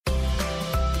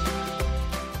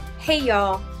Hey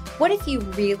y'all, what if you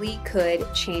really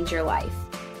could change your life?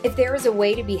 If there was a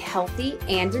way to be healthy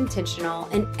and intentional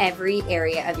in every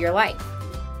area of your life?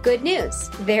 Good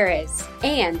news, there is.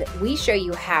 And we show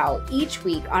you how each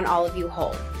week on All of You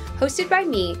Whole. Hosted by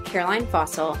me, Caroline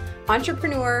Fossil,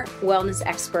 entrepreneur, wellness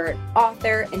expert,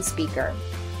 author, and speaker.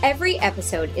 Every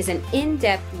episode is an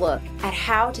in-depth look at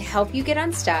how to help you get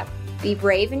unstuck, be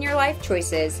brave in your life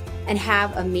choices, and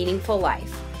have a meaningful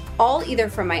life. All either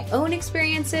from my own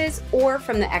experiences or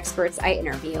from the experts I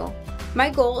interview. My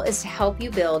goal is to help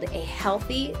you build a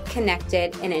healthy,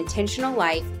 connected, and intentional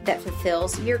life that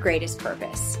fulfills your greatest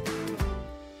purpose.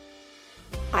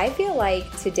 I feel like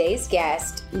today's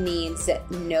guest needs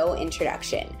no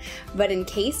introduction, but in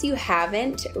case you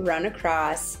haven't run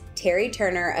across Teri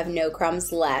Turner of No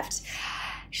Crumbs Left,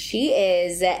 she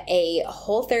is a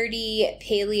Whole30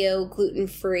 paleo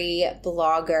gluten-free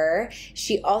blogger.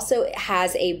 She also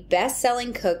has a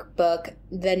best-selling cookbook,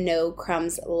 the No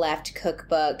Crumbs Left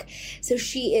cookbook. So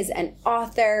she is an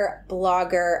author,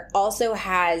 blogger, also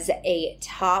has a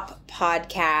top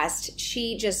podcast.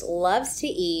 She just loves to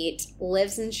eat,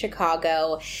 lives in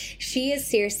Chicago. She is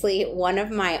seriously one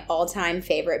of my all-time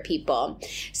favorite people.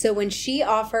 So when she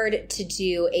offered to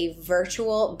do a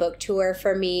virtual book tour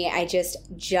for me, I just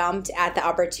jumped at the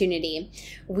opportunity.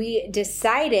 We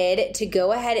decided to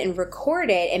go ahead and record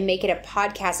it and make it a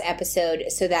podcast episode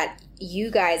so that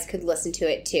you guys could listen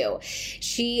to it too.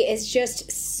 She is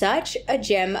just such a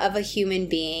gem of a human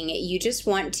being. You just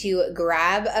want to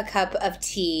grab a cup of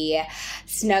tea,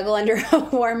 snuggle under a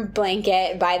warm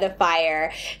blanket by the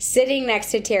fire, sitting next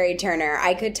to Teri Turner.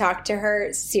 I could talk to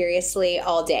her seriously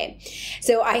all day.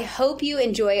 So I hope you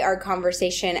enjoy our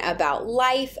conversation about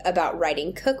life, about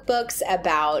writing cookbooks,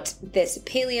 about this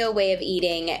paleo way of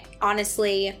eating.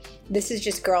 Honestly, this is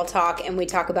just girl talk, and we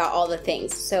talk about all the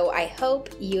things. So I hope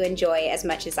you enjoy as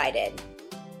much as I did.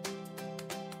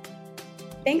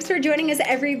 Thanks for joining us,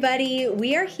 everybody.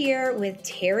 We are here with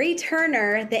Teri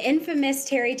Turner, the infamous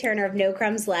Teri Turner of No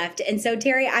Crumbs Left. And so,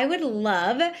 Teri, I would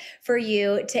love for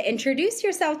you to introduce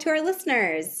yourself to our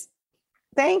listeners.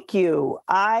 Thank you.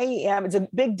 It's a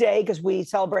big day because we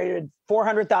celebrated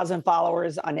 400,000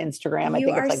 followers on Instagram.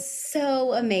 You are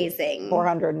so amazing.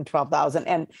 412,000.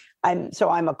 And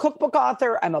I'm a cookbook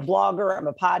author. I'm a blogger. I'm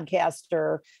a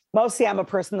podcaster. Mostly I'm a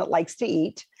person that likes to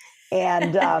eat.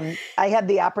 And I had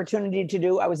the opportunity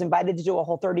I was invited to do a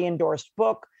Whole30 endorsed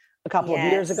book a couple of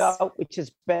years ago, which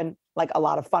has been like a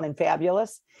lot of fun and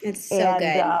fabulous. It's so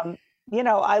good.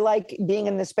 I like being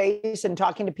in this space and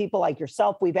talking to people like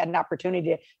yourself. We've had an opportunity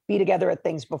to be together at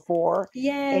things before.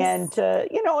 Yes. And to,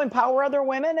 empower other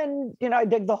women. And, I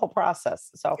dig the whole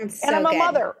process. And I'm a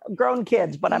mother, grown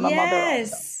kids, but I'm a mother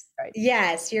also. Right?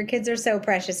 Yes. Your kids are so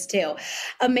precious too.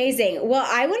 Amazing. Well,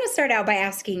 I want to start out by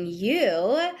asking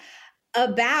you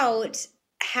about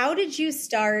how did you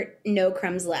start No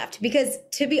Crumbs Left? Because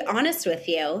to be honest with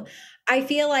you, I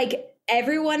feel like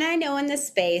everyone I know in this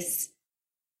space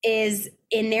is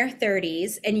in their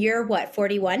 30s, and you're what,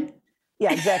 41?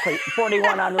 Yeah, exactly.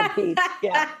 41 on repeat.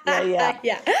 Yeah.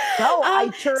 No, how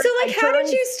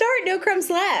did you start No Crumbs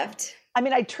Left?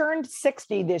 I turned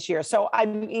 60 this year. So I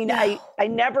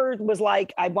never was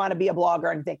like, I want to be a blogger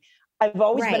or anything. I've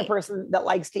always been a person that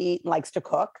likes to eat and likes to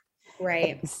cook.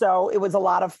 Right. And so it was a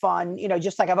lot of fun,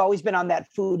 just like I've always been on that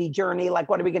foodie journey. Like,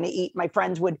 what are we going to eat? My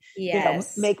friends would,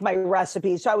 make my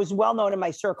recipes. So I was well known in my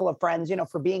circle of friends,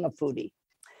 for being a foodie.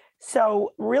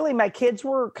 So really my kids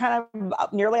were kind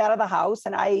of nearly out of the house.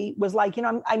 And I was like,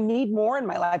 I need more in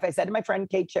my life. I said to my friend,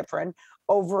 Kate Schifrin,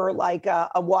 over like a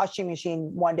washing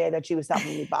machine one day that she was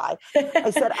helping me buy.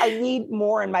 I said, I need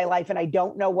more in my life and I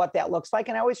don't know what that looks like.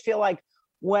 And I always feel like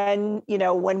when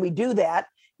we do that,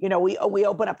 we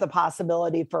open up the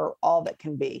possibility for all that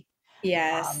can be.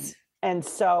 Yes. And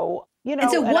so,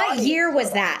 what year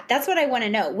was that? That's what I want to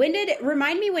know.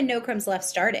 Remind me when No Crumbs Left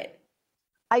started.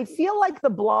 I feel like the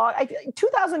blog,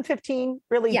 2015,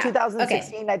 really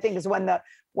 2016, I think is when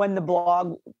the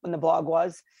blog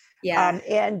was. Yeah.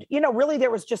 And, really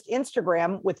there was just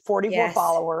Instagram with 44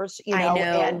 followers,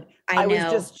 and I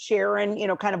was just sharing,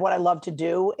 kind of what I love to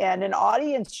do. And an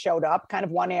audience showed up kind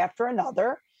of one after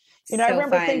another. I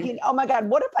remember thinking, oh my God,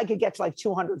 what if I could get to like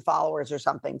 200 followers or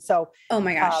something? So, oh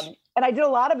my gosh. And I did a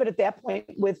lot of it at that point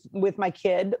with my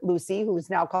kid, Lucy, who's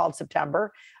now called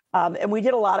September. And we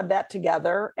did a lot of that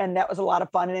together, and that was a lot of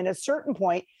fun. And at a certain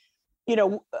point,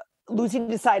 Lucy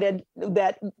decided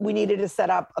that we needed to set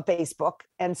up a Facebook.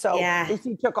 And so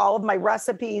Lucy took all of my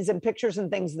recipes and pictures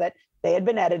and things that they had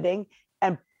been editing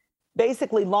and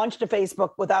basically launched a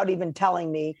Facebook without even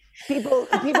telling me. People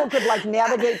could like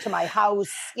navigate to my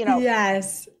house,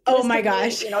 Yes. Oh my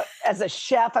gosh. Me, as a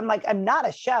chef. I'm like, I'm not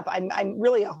a chef. I'm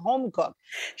really a home cook.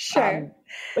 Sure.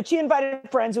 But she invited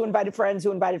friends who invited friends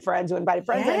who invited friends who invited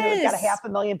friends. Yes. And we've got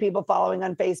 500,000 people following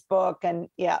on Facebook. And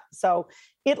so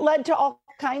it led to all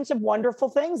kinds of wonderful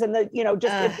things. And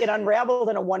it unraveled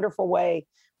in a wonderful way,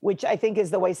 which I think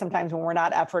is the way sometimes when we're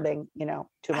not efforting,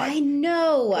 too much. I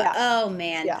know. Yeah. Oh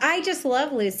man. Yeah. I just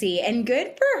love Lucy, and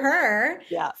good for her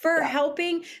for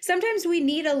helping. Sometimes we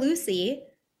need a Lucy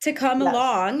to come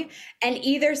along and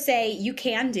either say, you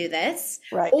can do this,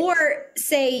 or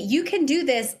say, you can do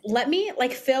this. Let me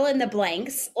like fill in the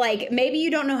blanks. Like maybe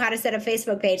you don't know how to set a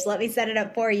Facebook page. Let me set it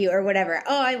up for you or whatever.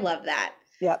 Oh, I love that.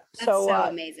 Yep. That's so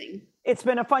amazing. It's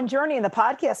been a fun journey, and the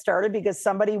podcast started because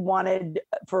somebody wanted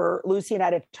for Lucy and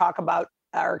I to talk about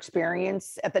our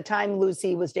experience. At the time,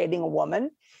 Lucy was dating a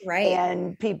woman. Right.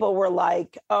 And people were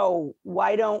like, oh,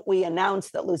 why don't we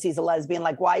announce that Lucy's a lesbian?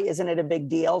 Like, why isn't it a big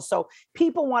deal? So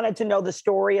people wanted to know the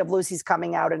story of Lucy's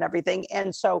coming out and everything.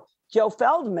 And so Joe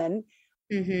Feldman,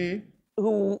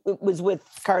 who was with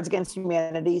Cards Against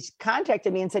Humanity,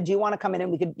 contacted me and said, do you want to come in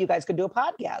and you guys could do a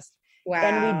podcast? Wow.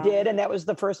 And we did. And that was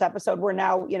the first episode. We're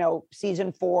now,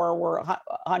 season 4, we're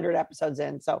 100 episodes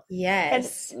in. So,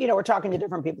 yes. And, we're talking to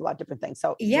different people about different things.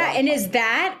 So, yeah. And is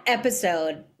that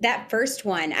episode, that first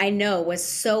one, I know was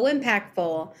so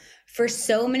impactful for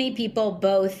so many people,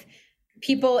 both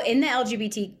people in the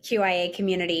LGBTQIA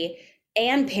community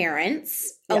and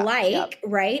parents alike,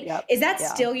 right? Yep. Is that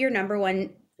still your number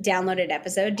one downloaded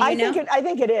episode? Do you know? I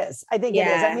think it is. I think it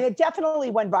is. I mean, it definitely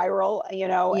went viral,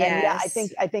 and I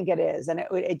think it is. And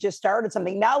it just started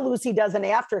something. Now Lucy does an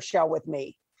after show with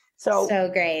me. So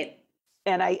great.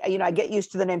 And I get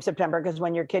used to the name September because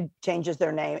when your kid changes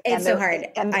their name, it's so hard.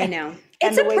 I know.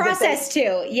 It's a process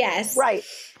too. Yes. Right.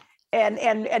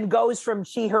 And goes from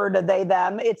she, her to they,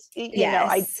 them. It's,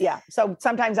 So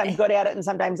sometimes I'm good at it and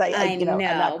sometimes I know, I'm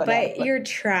not good at it, but you're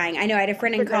trying. I know I had a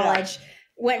friend in college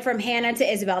went from Hannah to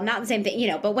Isabel, not the same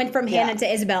thing, but went from Hannah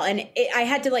to Isabel. And I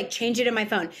had to like change it in my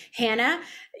phone. Hannah,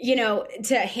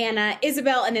 to Hannah,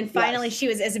 Isabel. And then finally she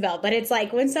was Isabel. But it's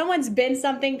like when someone's been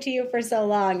something to you for so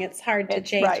long, it's hard to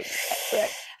change. Right.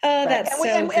 Oh, that's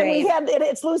great. And we had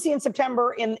it's Lucy in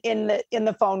September in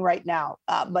the phone right now.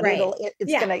 But you'll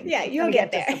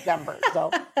get there. To September.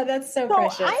 So that's so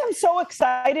precious. I am so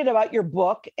excited about your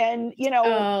book and,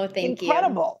 thank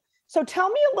incredible. You. So tell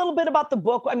me a little bit about the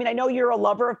book. I mean, I know you're a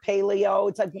lover of paleo.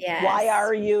 It's like, why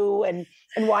are you? And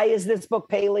why is this book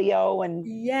paleo? And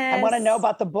I want to know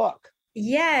about the book.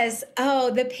 Yes.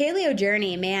 Oh, the paleo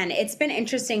journey, man, it's been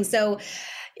interesting. So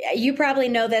you probably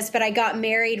know this, but I got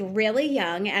married really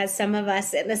young, as some of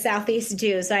us in the Southeast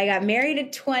do. So I got married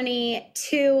at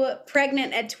 22,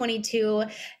 pregnant at 22,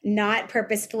 not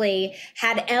purposefully,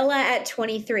 had Ella at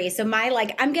 23. So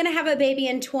I'm going to have a baby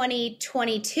in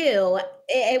 2022.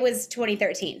 It was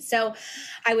 2013. So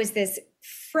I was this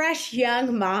fresh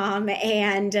young mom,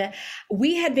 and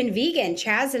we had been vegan.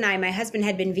 Chaz and I, my husband,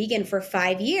 had been vegan for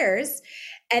 5 years.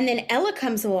 And then Ella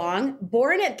comes along,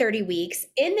 born at 30 weeks,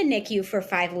 in the NICU for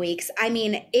 5 weeks. I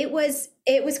mean, it was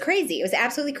crazy. It was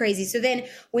absolutely crazy. So then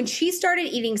when she started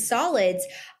eating solids,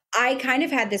 I kind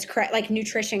of had this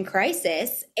nutrition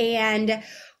crisis and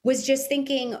was just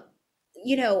thinking,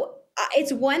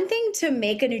 it's one thing to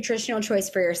make a nutritional choice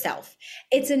for yourself.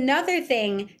 It's another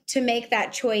thing to make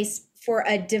that choice for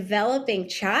a developing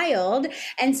child.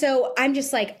 And so I'm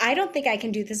just like, I don't think I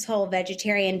can do this whole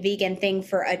vegetarian vegan thing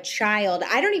for a child.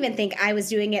 I don't even think I was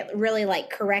doing it really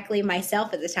correctly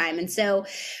myself at the time. And so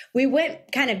we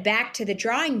went kind of back to the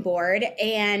drawing board,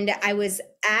 and I was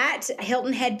at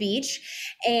Hilton Head Beach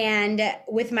and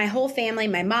with my whole family,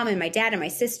 my mom and my dad and my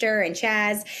sister and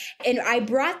Chaz. And I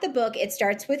brought the book, It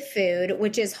Starts With Food,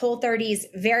 which is Whole30's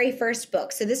very first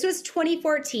book. So this was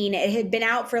 2014. It had been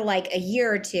out for a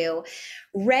year or two.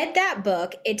 Read that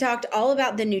book. It talked all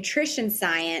about the nutrition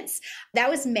science. That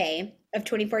was May of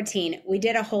 2014. We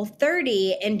did a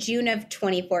Whole30 in June of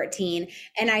 2014.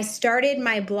 And I started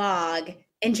my blog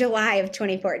in July of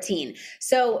 2014.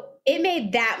 So it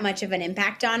made that much of an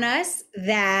impact on us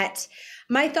that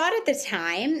my thought at the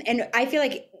time, and I feel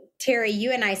like, Teri,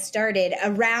 you and I started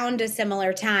around a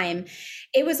similar time.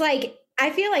 It was I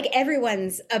feel like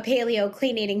everyone's a paleo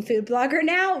clean eating food blogger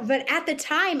now. But at the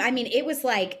time, I mean, it was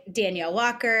Danielle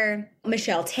Walker,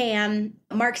 Michelle Tam,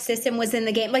 Mark Sisson was in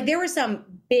the game. There were some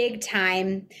big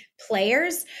time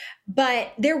players,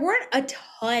 but there weren't a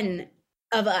ton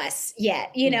of us yet,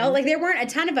 there weren't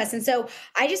a ton of us. And so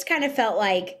I just kind of felt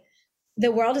like the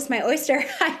world is my oyster.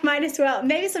 I might as well,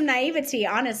 maybe some naivety,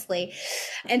 honestly.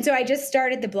 And so I just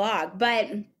started the blog. But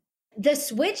The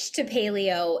switch to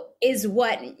paleo is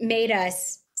what made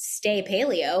us stay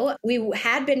paleo. We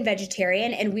had been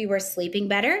vegetarian and we were sleeping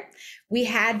better. We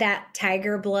had that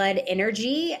tiger blood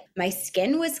energy. My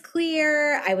skin was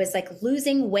clear. I was like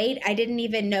losing weight I didn't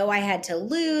even know I had to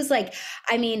lose. Like,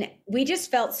 I mean, we just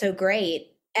felt so great.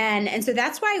 And so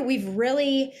that's why we've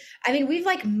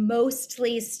like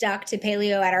mostly stuck to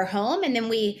paleo at our home. And then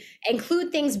we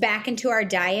include things back into our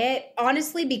diet,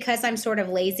 honestly, because I'm sort of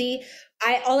lazy.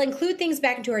 I'll include things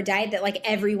back into our diet that like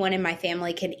everyone in my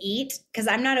family can eat, because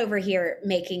I'm not over here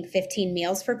making 15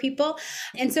 meals for people.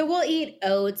 And so we'll eat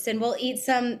oats and we'll eat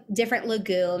some different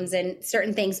legumes and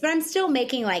certain things, but I'm still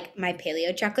making like my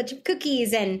paleo chocolate chip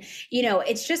cookies. And,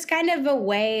 it's just kind of a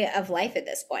way of life at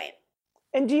this point.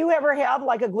 And do you ever have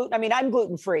like I'm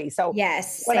gluten-free. So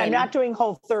yes, when I'm not doing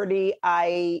Whole30,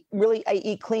 I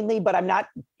eat cleanly, but I'm not,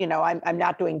 I'm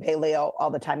not doing paleo all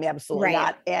the time. Absolutely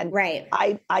not. And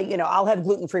I'll have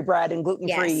gluten-free bread and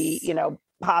gluten-free,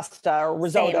 pasta or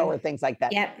risotto or things like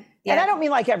that. Yep. And I don't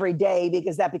mean like every day,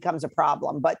 because that becomes a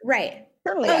problem, but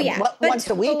certainly once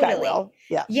a week I will.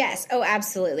 Yeah. Yes. Oh,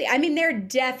 absolutely. I mean, there are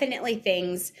definitely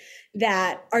things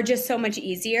that are just so much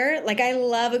easier. Like I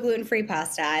love a gluten-free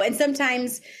pasta, and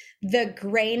sometimes the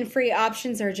grain-free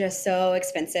options are just so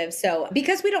expensive. So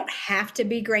because we don't have to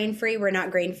be grain-free, we're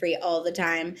not grain-free all the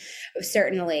time,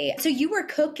 certainly. So you were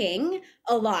cooking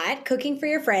a lot, cooking for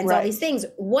your friends, all these things.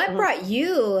 What brought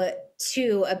you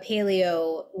to a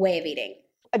paleo way of eating?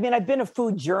 I mean, I've been a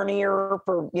food journeyer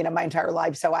for, my entire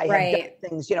life. So I had done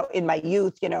things, in my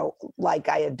youth, like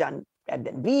I'd been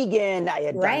vegan, I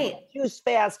had done juice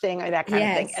fasting, that kind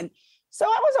of thing. And so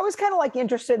I was always kind of like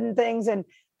interested in things. And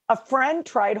a friend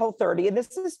tried Whole30, and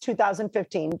this is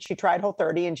 2015. She tried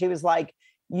Whole30 and she was like,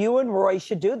 you and Roy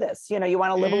should do this. You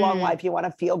want to live a long life. You want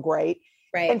to feel great.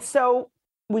 Right. And so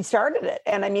we started it.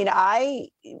 And I mean, I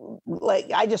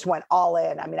just went all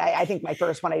in. I mean, I think my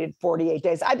first one, I did 48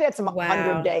 days. I've had some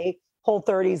 100-day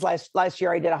Whole30s. Last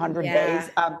year I did 100 days.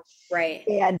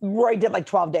 And Roy did like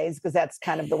 12 days because that's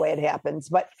kind of the way it happens.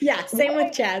 But same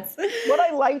with Chad's. What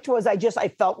I liked was I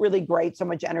felt really great, so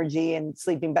much energy and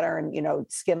sleeping better and,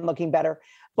 skin looking better.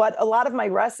 But a lot of my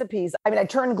recipes, I mean, I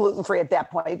turned gluten-free at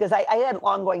that point because I had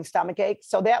ongoing stomach aches.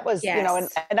 So that was,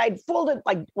 and I'd folded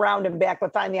like round and back,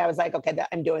 but finally I was like, okay,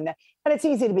 I'm doing that. And it's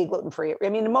easy to be gluten-free. I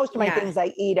mean, most of my things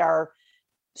I eat are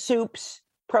soups,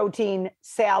 protein,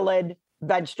 salad,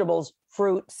 vegetables,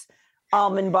 fruits,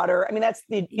 almond butter. I mean, that's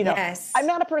the, I'm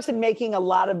not a person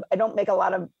I don't make a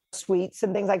lot of sweets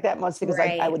and things like that, mostly because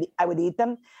I would eat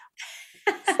them.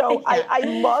 So I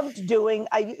loved doing,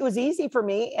 it was easy for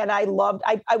me. And I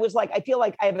was like, I feel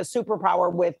like I have a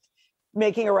superpower with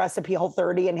making a recipe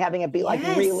Whole30 and having it be like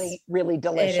really, really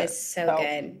delicious. It is so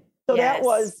good. So that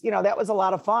was, that was a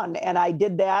lot of fun. And I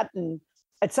did that. And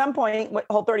at some point,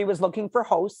 Whole30 was looking for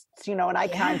hosts, and I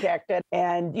contacted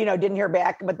and, didn't hear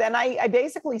back. But then I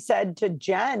basically said to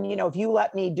Jen, if you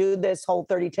let me do this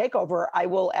Whole30 takeover, I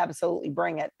will absolutely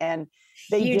bring it. And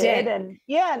they did. And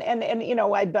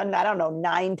I've done,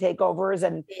 9 takeovers.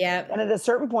 And at a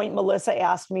certain point, Melissa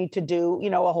asked me to do, a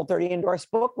Whole30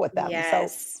 endorsed book with them. So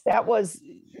that was,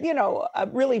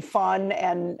 really fun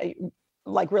and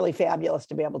like really fabulous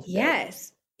to be able to do.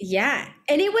 Yeah.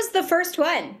 And it was the first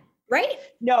one. Right?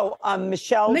 No,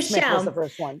 Michelle Smith was the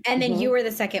first one. And then you were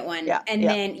the second one.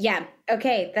 Then,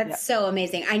 okay. That's so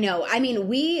amazing. I know. I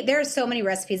mean, there are so many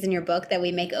recipes in your book that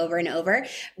we make over and over,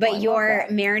 but your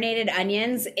marinated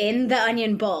onions in the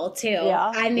onion bowl too.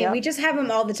 Yeah, I mean, we just have them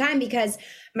all the time because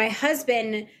my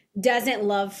husband doesn't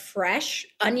love fresh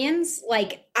onions.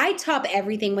 Like I top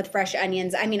everything with fresh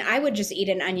onions. I mean, I would just eat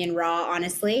an onion raw,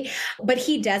 honestly, but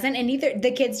he doesn't. And neither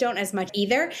the kids don't as much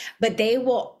either, but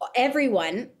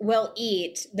everyone will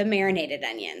eat the marinated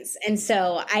onions. And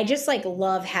so I just like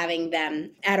love having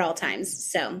them at all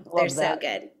times. So they're so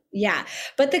good. Yeah.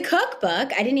 But the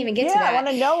cookbook, I didn't even get to that. I want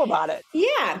to know about it.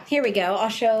 Yeah. Here we go. I'll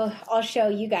show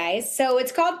you guys. So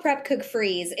it's called Prep, Cook,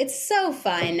 Freeze. It's so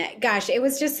fun. Gosh, it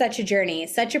was just such a journey,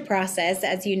 such a process,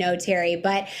 as you know, Teri,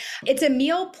 but it's a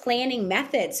meal planning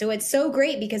method. So it's so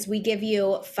great because we give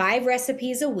you 5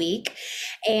 recipes a week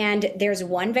and there's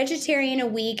 1 vegetarian a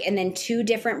week and then 2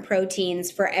 different proteins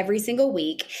for every single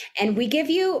week. And we give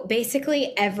you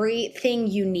basically everything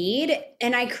you need.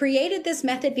 And I created this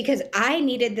method because I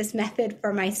needed this method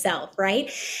for myself,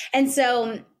 right? And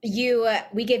so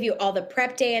we give you all the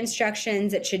prep day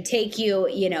instructions. It should take you,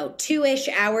 2-ish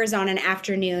hours on an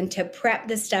afternoon to prep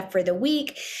the stuff for the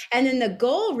week. And then the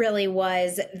goal really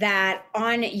was that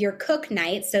on your cook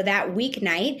night, so that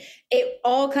weeknight, it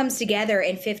all comes together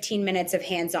in 15 minutes of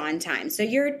hands-on time. So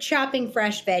you're chopping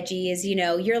fresh veggies,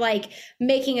 you're like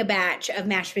making a batch of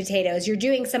mashed potatoes. You're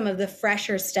doing some of the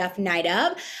fresher stuff night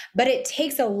of, but it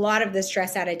takes a lot of the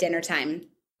stress out of dinner time.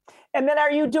 And then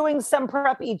are you doing some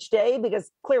prep each day?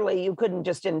 Because clearly you couldn't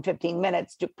just in 15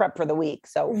 minutes to prep for the week.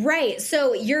 So right.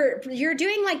 So you're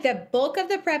doing like the bulk of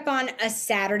the prep on a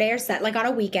Saturday or like on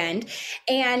a weekend.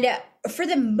 And for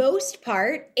the most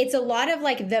part, it's a lot of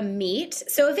like the meat.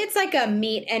 So if it's like a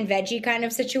meat and veggie kind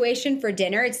of situation for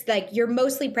dinner, it's like you're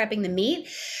mostly prepping the meat,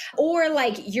 or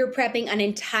like you're prepping an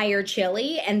entire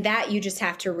chili and that you just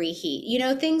have to reheat.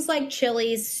 Things like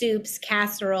chilies, soups,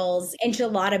 casseroles,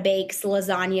 enchilada bakes,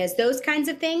 lasagnas, those kinds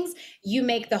of things, you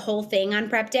make the whole thing on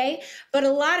prep day. But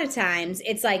a lot of times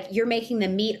it's like you're making the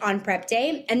meat on prep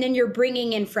day and then you're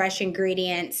bringing in fresh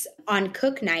ingredients on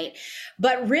cook night.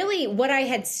 But really what I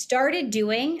had started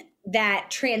doing that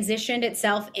transitioned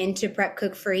itself into prep,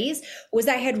 cook, freeze was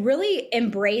I had really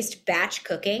embraced batch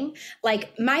cooking.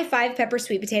 Like my 5-pepper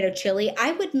sweet potato chili,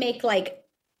 I would make like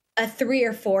a 3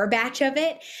 or 4 batch of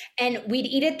it, and we'd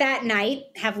eat it that night,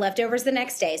 have leftovers the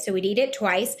next day. So we'd eat it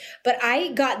twice. But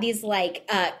I got these like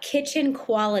kitchen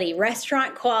quality,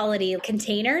 restaurant quality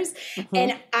containers,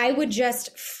 and I would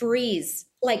just freeze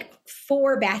like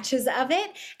 4 batches of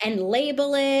it and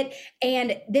label it.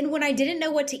 And then when I didn't know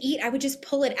what to eat, I would just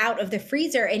pull it out of the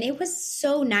freezer. And it was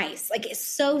so nice, like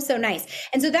so nice.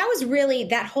 And so that was really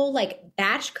that whole like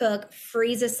batch cook,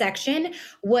 freeze a section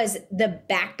was the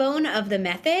backbone of the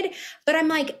method. But I'm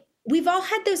like, we've all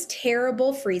had those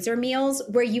terrible freezer meals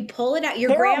where you pull it out.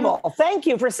 Your terrible. grandma. Thank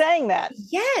you for saying that.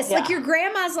 Yes. Yeah. Like your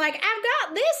grandma's like, I've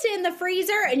got this in the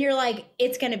freezer. And you're like,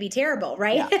 it's going to be terrible.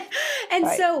 Right. Yeah. And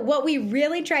right. So what we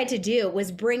really tried to do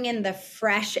was bring in the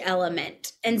fresh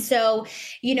element. And so,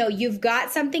 you've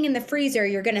got something in the freezer,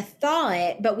 you're going to thaw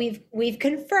it, but we've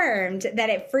confirmed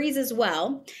that it freezes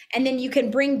well. And then you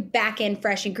can bring back in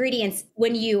fresh ingredients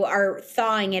when you are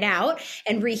thawing it out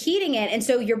and reheating it. And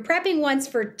so you're prepping once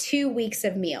for 2 weeks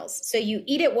of meals. So you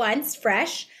eat it once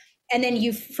fresh, and then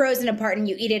you've frozen apart and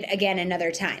you eat it again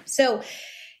another time. So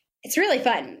it's really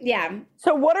fun. Yeah.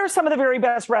 So what are some of the very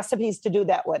best recipes to do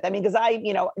that with? I mean, because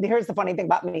here's the funny thing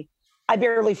about me. I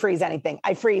barely freeze anything.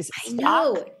 I freeze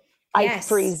stock. I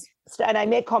freeze, and I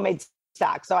make homemade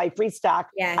stock. So I freeze stock.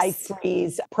 Yes. I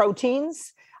freeze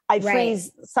proteins. I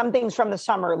freeze some things from the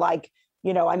summer, like,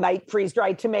 I might freeze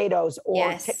dried tomatoes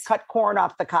or cut corn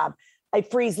off the cob. I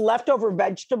freeze leftover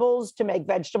vegetables to make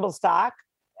vegetable stock.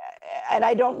 And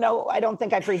I don't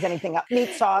think I freeze anything up. Meat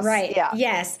sauce. Right. Yeah.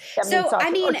 Yes. Yeah,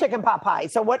 so, or chicken pot pie.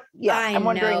 So what, I'm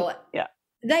wondering. Know. Yeah.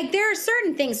 Like there are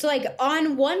certain things. So like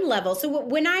on one level, so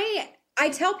when I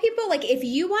tell people, like, if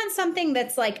you want something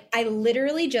that's like, I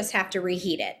literally just have to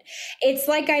reheat it. It's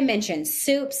like I mentioned,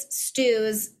 soups,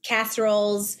 stews,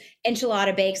 casseroles,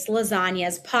 enchilada bakes,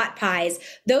 lasagnas, pot pies.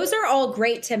 Those are all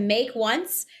great to make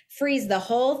once, freeze the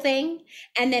whole thing,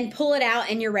 and then pull it out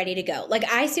and you're ready to go. Like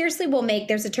I seriously will make,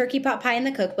 there's a turkey pot pie in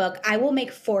the cookbook. I will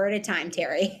make 4 at a time,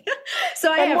 Teri.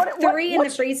 So I have 3 in the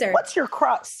freezer. What's your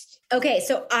crust? Okay,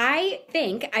 so I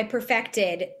think I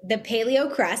perfected the paleo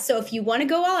crust. So if you want to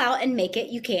go all out and make it,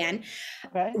 you can.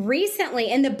 Okay. Recently,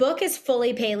 and the book is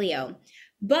fully paleo,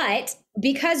 but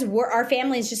because our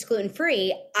family is just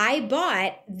gluten-free, I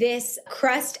bought this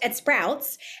crust at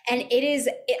Sprouts, and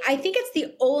I think it's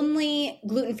the only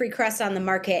gluten-free crust on the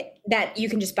market that you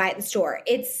can just buy at the store.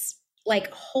 It's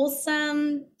like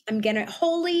wholesome.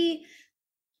 Holy.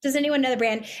 Does anyone know the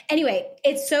brand? Anyway,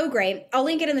 it's so great. I'll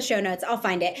link it in the show notes. I'll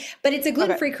find it. But it's a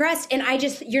gluten-free crust, and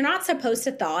you're not supposed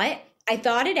to thaw it. I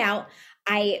thawed it out.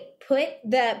 I put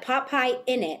the pot pie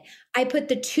in it. I put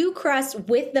the 2 crusts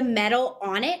with the metal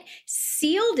on it,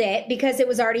 sealed it because it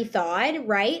was already thawed,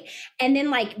 right? And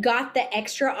then got the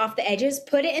extra off the edges,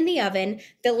 put it in the oven.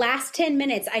 The last 10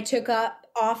 minutes, I took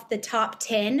off the top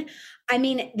tin. I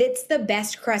mean, it's the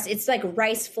best crust. It's like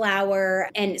rice flour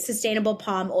and sustainable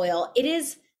palm oil. It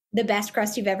is the best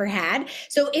crust you've ever had.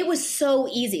 So it was so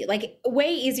easy,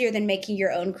 way easier than making your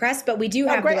own crust, but we do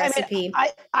have the recipe.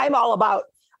 I'm all about,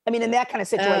 in that kind of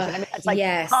situation, it's like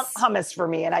hummus for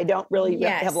me, and I don't really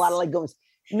have a lot of legumes.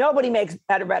 nobody makes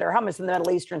better hummus in the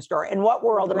Middle Eastern store. In what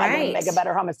world am I going to make a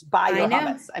better hummus? Buy your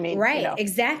hummus. I mean, right.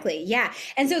 Exactly. Yeah.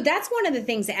 And so that's one of the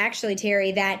things actually,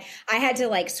 Teri, that I had to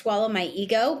like swallow my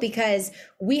ego, because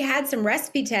we had some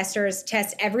recipe testers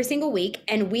test every single week.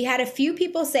 And we had a few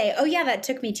people say, oh yeah, that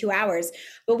took me 2 hours.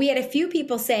 But we had a few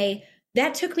people say,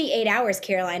 that took me 8 hours,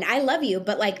 Caroline. I love you,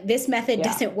 but like this method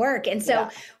doesn't work. And so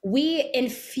we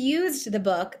infused the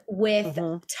book with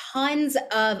tons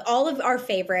of all of our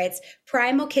favorites,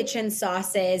 Primal Kitchen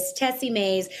sauces, Tessie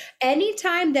Mae's.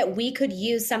 Anytime that we could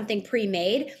use something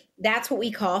pre-made, that's what we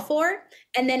call for.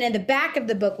 And then in the back of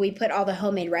the book, we put all the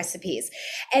homemade recipes.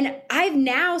 And I've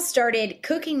now started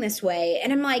cooking this way.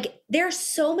 And I'm like, there are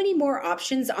so many more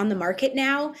options on the market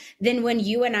now than when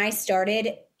you and I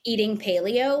started eating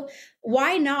paleo.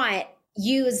 Why not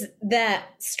use the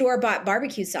store-bought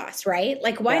barbecue sauce, right?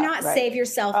 Like, why not save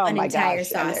yourself an entire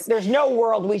sauce? There's no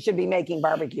world we should be making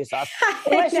barbecue sauce.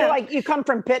 Unless you're like, you come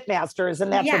from Pitmasters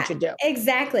and that's what you do.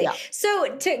 Exactly. Yeah.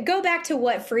 So to go back to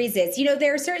what freezes,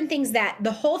 there are certain things that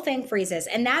the whole thing freezes,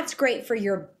 and that's great for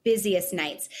your busiest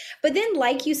nights. But then,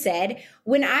 like you said,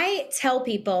 when I tell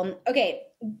people, okay,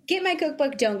 get my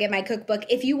cookbook, don't get my cookbook.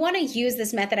 If you want to use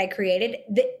this method I created,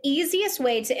 the easiest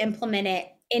way to implement it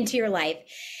into your life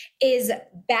is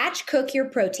batch cook your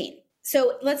protein.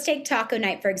 So let's take taco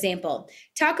night, for example.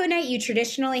 Taco night, you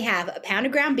traditionally have a pound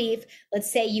of ground beef.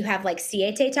 Let's say you have like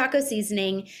Siete taco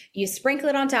seasoning. You sprinkle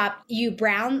it on top. You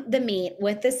brown the meat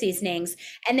with the seasonings.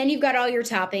 And then you've got all your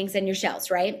toppings and your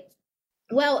shells, right?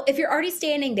 Well, if you're already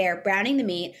standing there browning the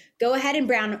meat, go ahead and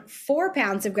brown 4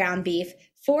 pounds of ground beef,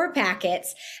 4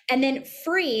 packets, and then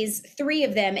freeze 3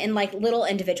 of them in like little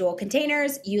individual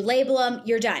containers. You label them,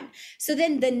 you're done. So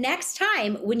then the next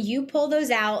time when you pull those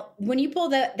out, when you pull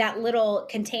that little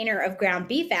container of ground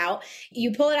beef out,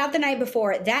 you pull it out the night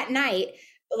before. That night,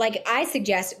 like I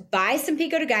suggest, buy some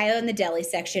pico de gallo in the deli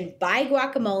section, buy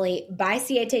guacamole, buy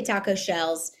Siete taco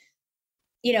shells,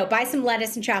 buy some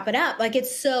lettuce and chop it up. Like,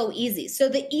 it's so easy. So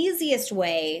the easiest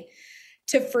way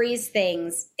to freeze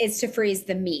things is to freeze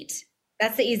the meat.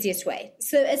 That's the easiest way.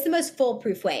 So it's the most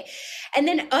foolproof way. And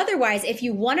then otherwise, if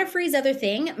you want to freeze other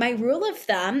thing, my rule of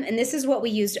thumb, and this is what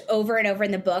we used over and over in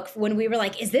the book when we were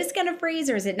like, is this going to freeze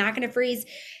or is it not going to freeze?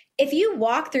 If you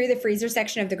walk through the freezer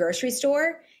section of the grocery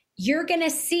store, you're going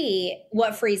to see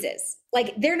what freezes.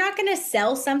 Like, they're not going to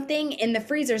sell something in the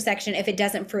freezer section if it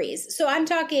doesn't freeze. So I'm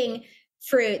talking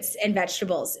fruits and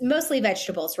vegetables, mostly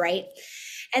vegetables, right?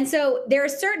 And so there are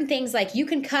certain things like you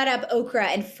can cut up okra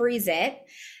and freeze it.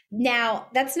 Now,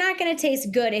 that's not going to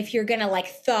taste good if you're going to like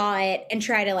thaw it and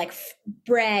try to like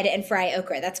bread and fry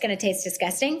okra. That's going to taste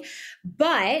disgusting.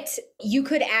 But you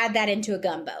could add that into a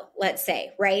gumbo, let's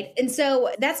say, right? And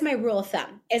so that's my rule of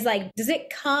thumb, is like, does it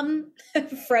come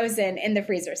frozen in the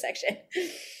freezer section?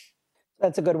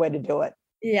 That's a good way to do it.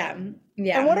 Yeah.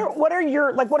 Yeah. And what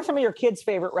are some of your kids'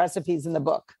 favorite recipes in the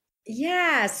book?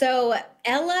 Yeah. So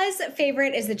Ella's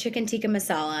favorite is the chicken tikka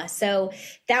masala. So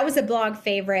that was a blog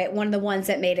favorite, one of the ones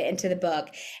that made it into the book.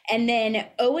 And then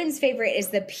Owen's favorite is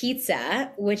the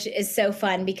pizza, which is so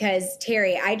fun because,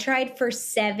 Teri, I tried for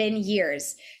 7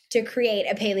 years to create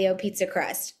a paleo pizza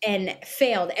crust and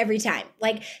failed every time.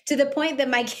 Like, to the point that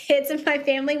my kids and my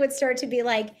family would start to be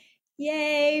like,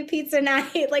 yay, pizza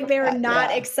night. Like, they were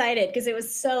not excited because it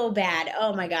was so bad.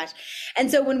 Oh my gosh. And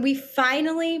so when we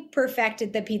finally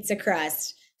perfected the pizza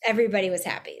crust, everybody was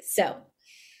happy. So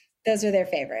those are their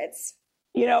favorites.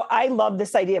 I love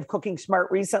this idea of cooking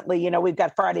smart. Recently, we've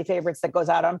got Friday favorites that goes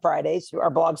out on Fridays, our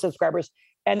blog subscribers.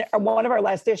 And one of our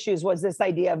last issues was this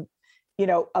idea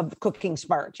of cooking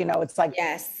smart. It's like,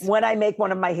 when I make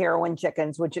one of my heroine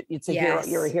chickens, which it's a hero,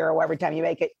 you're a hero every time you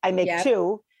make it. I make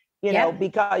 2.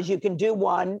 Because you can do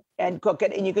one and cook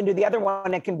it, and you can do the other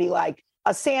one. It can be like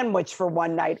a sandwich for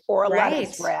one night or a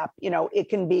lettuce wrap. It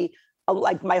can be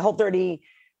like my Whole30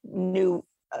 new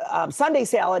Sunday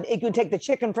salad. It can take the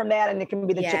chicken from that, and it can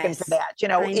be the chicken for that. It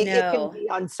can be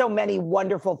on so many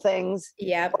wonderful things.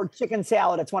 Yeah. Or chicken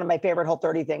salad. It's one of my favorite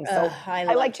Whole30 things. So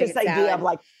I like this idea of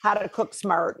like how to cook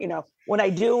smart. When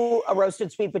I do a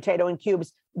roasted sweet potato in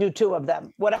cubes, do 2 of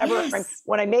them. Whatever.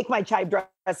 When I make my chive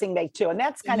dressing, make 2. And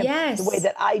that's kind of the way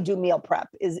that I do meal prep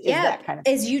is that kind of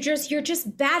thing. You're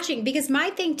just batching, because my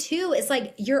thing too is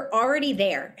like, you're already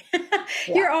there.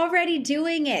 You're already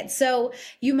doing it. So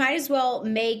you might as well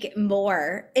make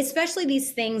more, especially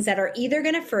these things that are either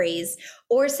going to freeze,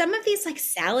 or some of these like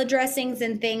salad dressings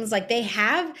and things, like they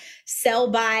have sell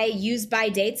by, use by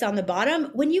dates on the bottom.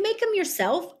 When you make them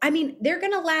yourself, I mean, they're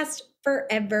going to last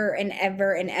forever and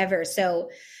ever and ever.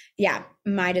 So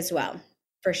might as well,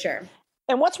 for sure.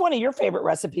 And what's one of your favorite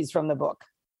recipes from the book?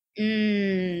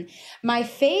 My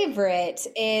favorite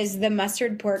is the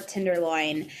mustard pork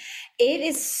tenderloin. It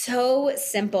is so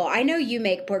simple. I know you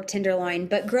make pork tenderloin,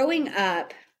 but growing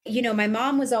up, my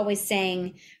mom was always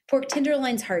saying pork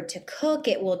tenderloin's hard to cook.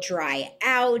 It will dry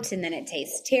out and then it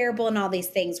tastes terrible and all these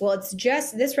things. Well,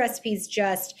 this recipe is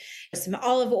just some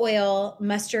olive oil,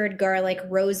 mustard, garlic,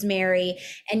 rosemary,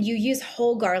 and you use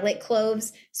whole garlic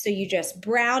cloves. So you just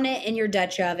brown it in your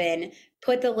Dutch oven,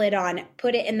 put the lid on,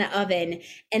 put it in the oven,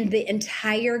 and the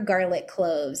entire garlic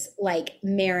cloves like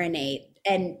marinate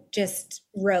and just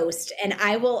roast. And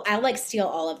I'll like steal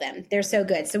all of them. They're so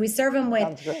good. So we serve them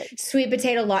with sweet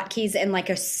potato latkes and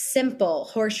like a simple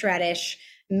horseradish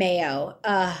mayo.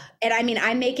 And I mean,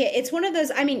 I make it, it's one of those,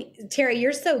 I mean, Teri,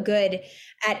 you're so good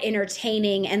at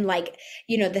entertaining and like,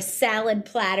 the salad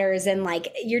platters and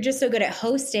like, you're just so good at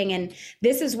hosting. And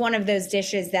this is one of those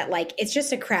dishes that like, it's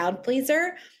just a crowd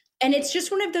pleaser. And it's just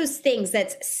one of those things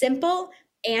that's simple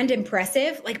and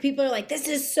impressive. Like people are like, this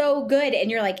is so good. And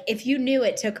you're like, if you knew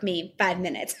it took me 5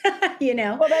 minutes,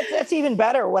 Well, that's even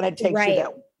better when it takes you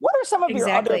that. What are some of your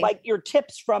other, like your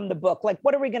tips from the book? Like,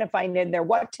 what are we going to find in there?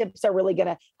 What tips are really going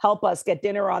to help us get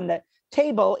dinner on the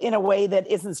table in a way that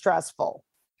isn't stressful?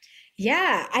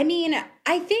 Yeah. I mean,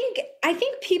 I think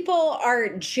people are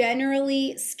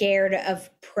generally scared of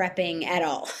prepping at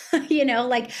all.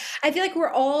 Like I feel like we're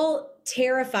all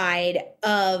terrified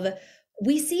of,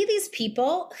 we see these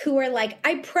people who are like,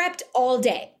 I prepped all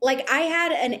day. Like I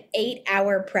had an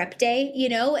 8-hour prep day,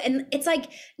 and it's like,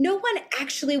 no one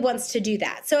actually wants to do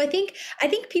that. So I think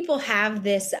people have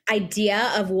this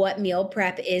idea of what meal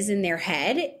prep is in their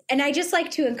head. And I just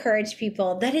like to encourage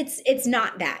people that it's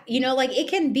not that, like it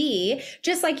can be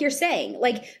just like you're saying,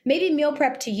 like maybe meal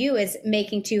prep to you is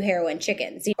making 2 heroin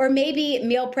chickens, or maybe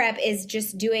meal prep is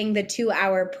just doing the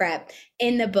 2-hour prep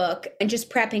in the book and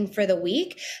just prepping for the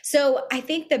week. So I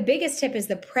think the biggest tip is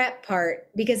the prep part,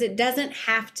 because it doesn't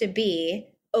have to be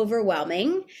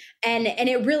overwhelming and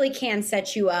it really can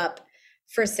set you up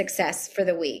for success for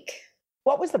the week.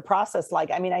 What was the process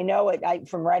like? I mean, I know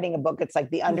from writing a book, it's like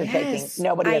the undertaking. Yes,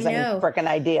 nobody has any freaking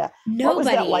idea. Nobody. What was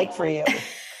that like for you?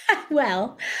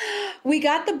 Well, we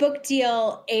got the book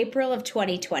deal April of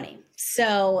 2020.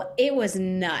 So it was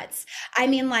nuts. I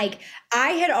mean, like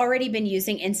I had already been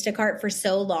using Instacart for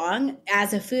so long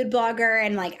as a food blogger,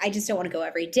 and like I just don't want to go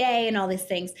every day and all these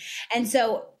things. And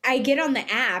so I get on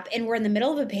the app and we're in the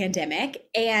middle of a pandemic,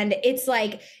 and it's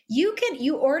like you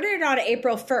order it on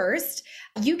April 1st.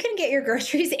 You can get your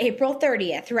groceries April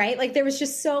 30th, right? Like there was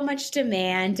just so much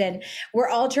demand and we're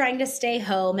all trying to stay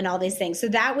home and all these things. So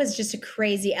that was just a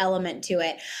crazy element to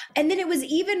it. And then it was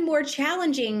even more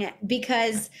challenging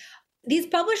because these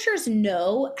publishers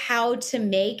know how to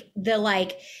make the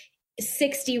like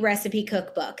 60 recipe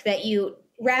cookbook that you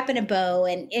wrap in a bow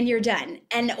and you're done.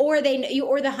 Or the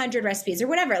 100 recipes or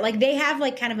whatever. Like they have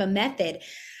like kind of a method.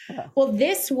 Yeah. Well,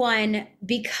 this one,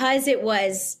 because it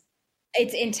was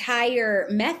its entire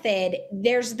method,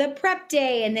 there's the prep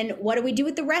day, and then what do we do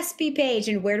with the recipe page,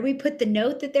 and where do we put the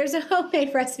note that there's a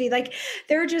homemade recipe? Like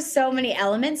there are just so many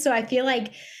elements. So I feel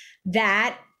like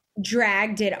that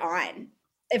dragged it on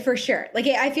for sure. Like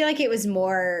I feel like it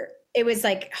was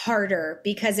like harder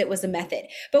because it was a method.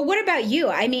 But what about you?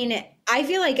 I mean, I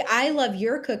feel like I love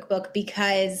your cookbook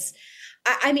because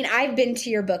I mean, I've been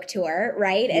to your book tour,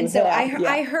 right? And so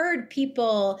I heard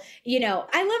people,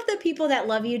 I love the people that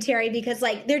love you, Teri, because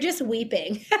like, they're just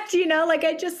weeping, like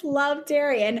I just love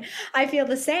Teri and I feel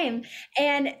the same.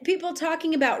 And people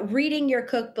talking about reading your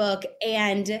cookbook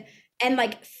and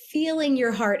like feeling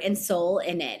your heart and soul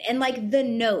in it and like the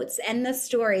notes and the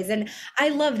stories. And I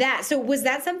love that. So was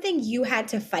that something you had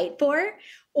to fight for,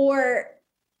 or?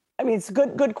 I mean, it's a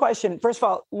good question. First of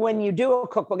all, when you do a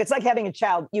cookbook, it's like having a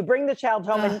child. You bring the child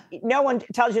home and no one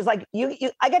tells you, it's like,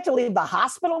 I get to leave the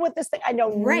hospital with this thing. I know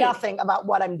nothing about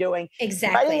what I'm doing.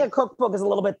 Exactly. Writing a cookbook is a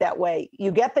little bit that way.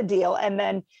 You get the deal and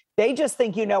then they just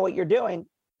think you know what you're doing.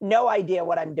 No idea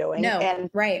what I'm doing. No,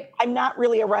 and right. I'm not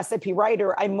really a recipe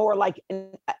writer. I'm more like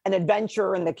an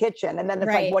adventurer in the kitchen. And then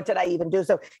it's like, what did I even do?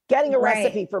 So getting a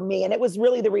recipe for me, and it was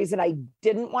really the reason I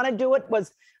didn't want to do it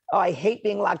was, I hate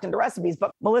being locked into recipes,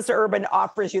 but Melissa Urban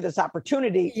offers you this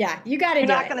opportunity. Yeah, you got to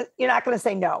do it. You're not going to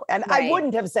say no. And I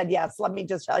wouldn't have said yes, let me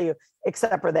just tell you,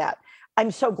 except for that.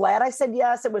 I'm so glad I said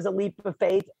yes. It was a leap of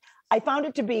faith. I found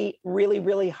it to be really,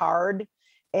 really hard.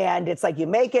 And it's like, you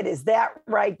make it, is that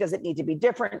right? Does it need to be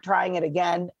different? Trying it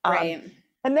again. Right.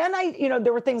 And then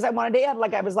there were things I wanted to add.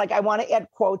 Like I was like, I want to add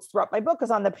quotes throughout my book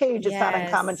because on the page, it's not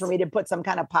uncommon for me to put some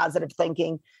kind of positive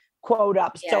thinking quote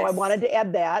up. Yes. So I wanted to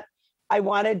add that. I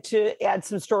wanted to add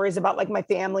some stories about like my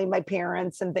family, my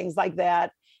parents and things like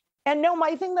that. And no,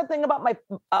 the thing about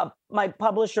my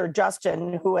publisher,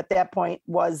 Justin, who at that point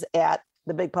was at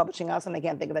the big publishing house, and I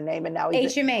can't think of the name, and now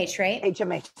he's HMH, right?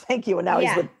 HMH. Thank you. And now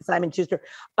he's with Simon Schuster.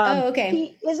 Okay.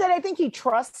 He is that I think he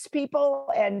trusts people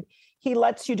and he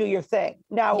lets you do your thing.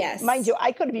 Now, mind you,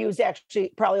 I could have used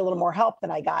actually probably a little more help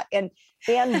than I got. And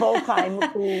Ann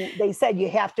Volkheim, who they said you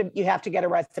have to get a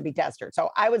recipe tester. So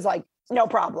I was like, no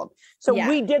problem. So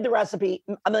we did the recipe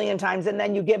a million times, and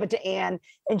then you give it to Ann,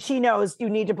 and she knows you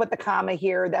need to put the comma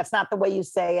here. That's not the way you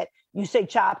say it. You say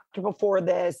chopped before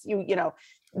this. You know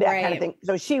that kind of thing.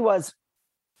 So she was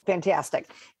fantastic,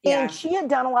 and she had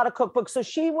done a lot of cookbooks. So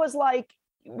she was like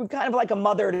kind of like a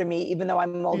mother to me, even though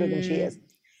I'm older than she is.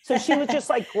 So she was just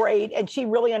like great, and she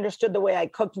really understood the way I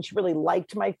cooked, and she really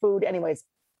liked my food. Anyways,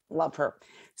 love her.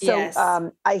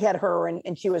 So I had her,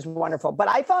 and she was wonderful. But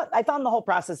I found the whole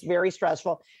process very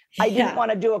stressful. I didn't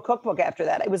want to do a cookbook after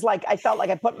that. It was like I felt like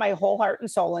I put my whole heart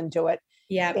and soul into it.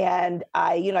 Yeah. And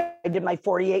I did my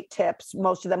 48 tips,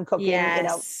 most of them cooking,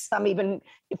 some even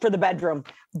for the bedroom.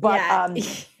 But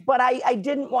but I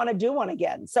didn't want to do one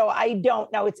again. So I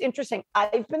don't know. It's interesting.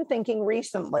 I've been thinking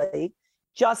recently,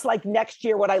 just like next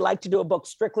year, would I like to do a book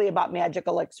strictly about magic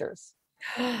elixirs?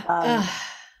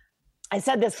 I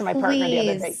said this to my partner the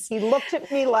other day. He looked at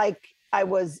me like I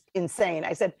was insane.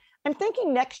 I said, I'm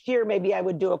thinking next year, maybe I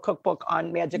would do a cookbook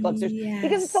on magic elixirs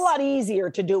because it's a lot easier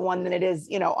to do one than it is,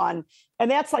 and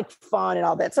that's like fun and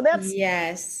all that. So that's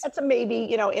a maybe,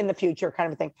 in the future kind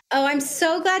of a thing. Oh, I'm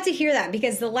so glad to hear that,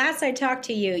 because the last I talked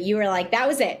to you, you were like, that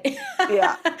was it.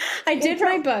 Yeah. I did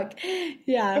my book.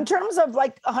 Yeah. In terms of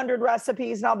like 100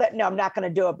 recipes and all that, no, I'm not going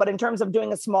to do it. But in terms of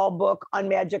doing a small book on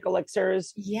magic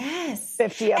elixirs,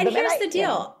 50 of them. And here's the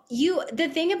deal. The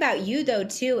thing about you though,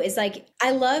 too, is like, I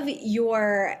love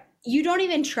you don't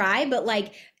even try, but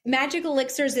like magic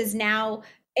elixirs is now,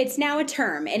 it's now a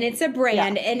term, and it's a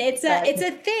brand, and it's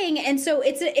a thing. And so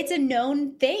it's a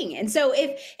known thing. And so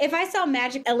if I saw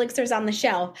magic elixirs on the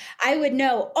shelf, I would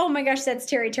know, oh my gosh, that's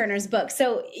Teri Turner's book.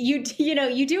 So you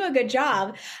do a good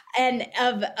job and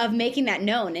of making that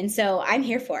known. And so I'm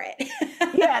here for it.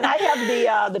 Yeah. And I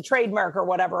have the trademark or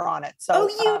whatever on it. So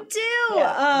you do.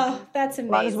 Yeah. Oh, that's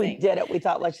amazing. As long as we did it, we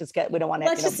thought, we don't want to.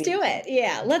 Let's just do it.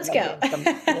 Yeah. Let's go.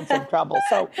 In some trouble.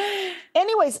 So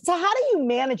anyways, so how do you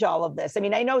manage all of this? I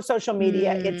mean, I know social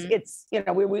media, it's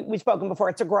we've spoken before,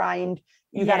 it's a grind.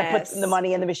 You got to put the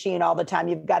money in the machine all the time.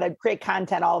 You've got to create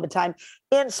content all the time.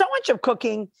 And so much of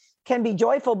cooking can be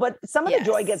joyful, but some of the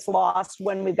joy gets lost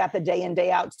when we've got the day in,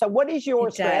 day out. So what is your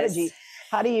strategy?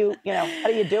 How do you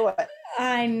do it?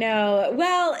 I know.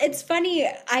 Well, it's funny.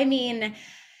 I mean,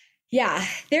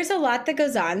 there's a lot that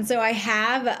goes on. So I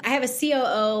have a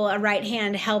COO, a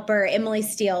right-hand helper, Emily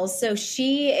Steele. So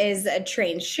she is a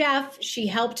trained chef. She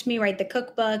helped me write the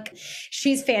cookbook.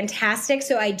 She's fantastic.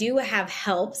 So I do have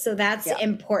help. So that's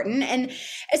important. And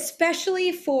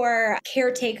especially for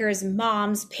caretakers,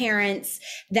 moms, parents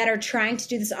that are trying to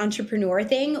do this entrepreneur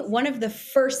thing, one of the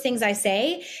first things I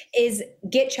say is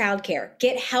get childcare,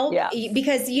 get help.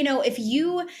 Because, if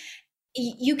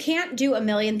you can't do a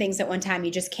million things at one time.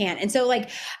 You just can't. And so like,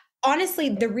 honestly,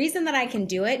 the reason that I can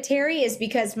do it, Teri, is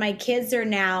because my kids are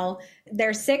now,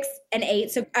 they're 6 and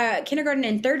 8. So kindergarten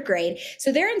and third grade.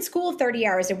 So they're in school 30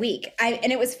 hours a week.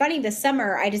 And it was funny, this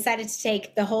summer, I decided to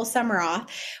take the whole summer off,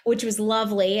 which was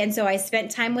lovely. And so I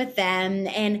spent time with them.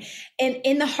 And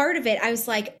in the heart of it, I was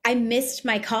like, I missed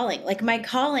my calling. Like my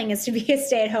calling is to be a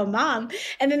stay-at-home mom.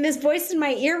 And then this voice in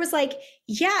my ear was like,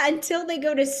 until they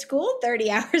go to school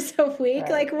 30 hours a week,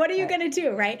 like, what are you going to do?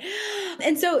 Right.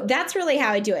 And so that's really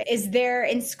how I do it, is they're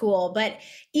in school. But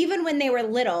even when they were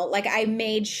little, like I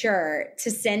made sure to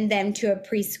send them to a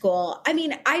preschool. I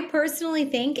mean, I personally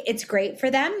think it's great for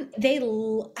them. They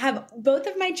have, both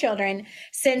of my children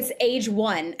since age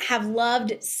 1 have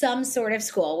loved some sort of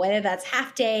school, whether that's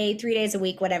half day, 3 days a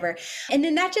week, whatever. And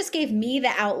then that just gave me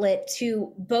the outlet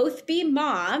to both be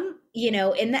mom, in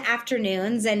the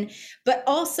afternoons, but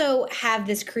also have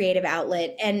this creative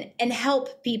outlet and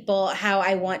help people how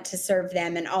I want to serve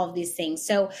them and all of these things.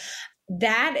 So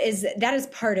that is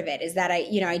part of it, is that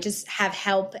I just have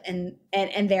help and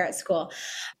they're at school.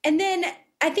 And then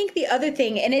I think the other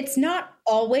thing, and it's not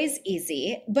always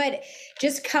easy, but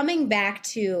just coming back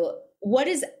to what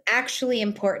is actually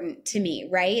important to me,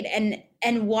 right?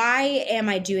 And why am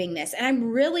I doing this? And I'm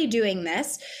really doing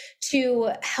this to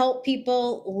help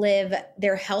people live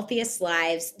their healthiest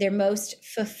lives, their most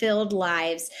fulfilled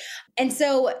lives. And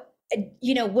so,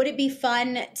 would it be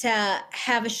fun to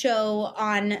have a show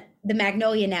on the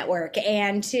Magnolia Network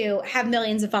and to have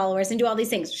millions of followers and do all these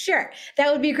things? Sure,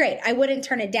 that would be great. I wouldn't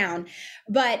turn it down,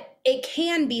 but it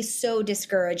can be so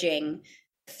discouraging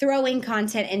throwing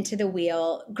content into the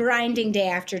wheel, grinding day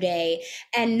after day,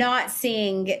 and not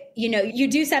seeing, you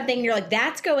do something and you're like,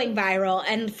 that's going viral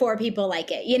and 4 people like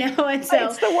it, And so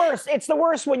it's the worst. It's the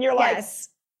worst when you're like,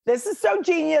 this is so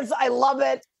genius. I love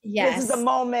it. Yes. This is a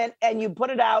moment. And you put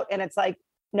it out and it's like,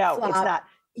 no, Flop. It's not.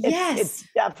 It's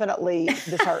definitely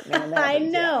disheartening. I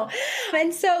know. Yeah.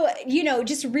 And so,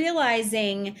 just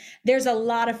realizing there's a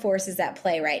lot of forces at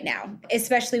play right now,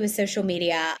 especially with social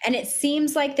media. And it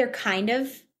seems like they're kind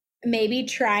of maybe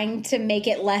trying to make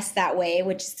it less that way,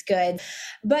 which is good.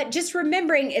 But just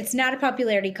remembering it's not a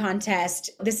popularity contest.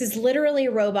 This is literally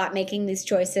a robot making these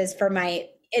choices for my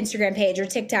Instagram page or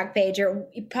TikTok page or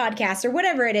podcast or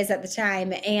whatever it is at the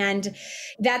time. And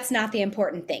that's not the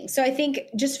important thing. So I think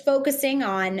just focusing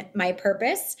on my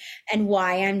purpose and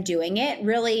why I'm doing it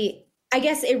really, I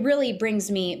guess it really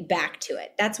brings me back to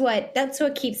it. That's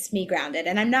what keeps me grounded.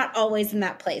 And I'm not always in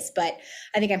that place, but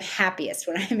I think I'm happiest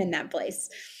when I'm in that place.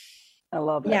 I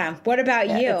love it. Yeah. What about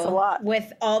you? It's a lot.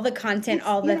 With all the content,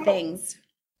 all the things?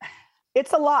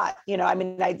 It's a lot,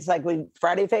 it's like we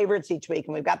Friday favorites each week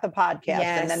and we've got the podcast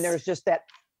and then there's just that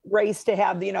race to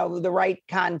have, the right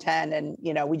content. And,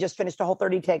 we just finished a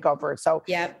Whole30 takeover. So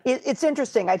it's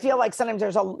interesting. I feel like sometimes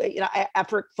there's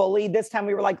after fully this time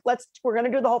we were like, we're going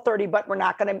to do the Whole30, but we're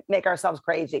not going to make ourselves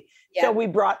crazy. Yep. So we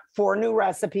brought 4 new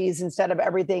recipes instead of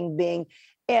everything being,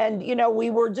 and,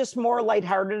 we were just more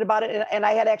lighthearted about it. And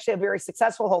I had actually a very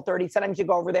successful Whole30. Sometimes you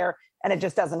go over there and it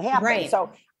just doesn't happen. Right. So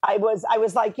I was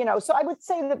like, so I would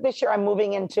say that this year I'm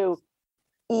moving into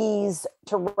ease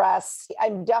to rest.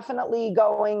 I'm definitely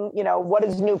going, what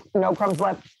is No Crumbs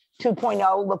Left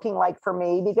 2.0 looking like for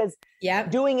me? Because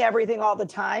doing everything all the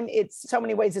time, it's so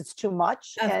many ways it's too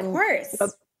much. Of course.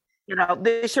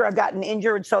 This year I've gotten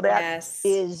injured. So that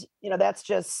is, that's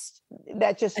just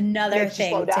another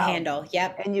thing to handle.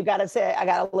 Yep. And you got to say, I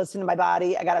got to listen to my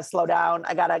body. I got to slow down.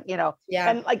 I got to,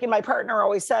 and like my partner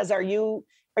always says, are you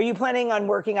planning on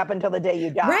working up until the day you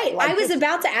die? Right. I was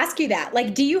about to ask you that.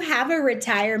 Like, do you have a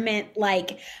retirement,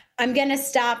 like, I'm going to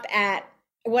stop at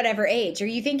whatever age, or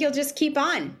you think you'll just keep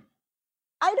on?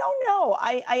 I don't know.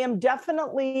 I am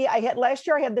definitely, last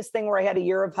year I had this thing where I had a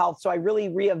year of health. So I really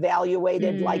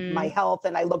reevaluated like my health,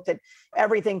 and I looked at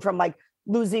everything from like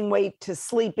losing weight to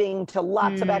sleeping to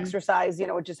lots of exercise,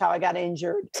 which is how I got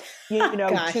injured,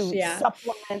 to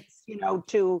supplements,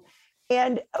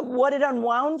 and what it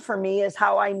unwound for me is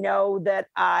how I know that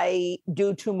I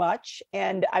do too much,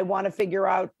 and I want to figure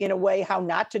out in a way how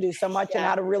not to do so much and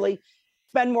how to really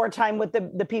spend more time with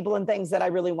the people and things that I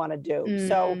really want to do.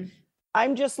 So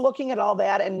I'm just looking at all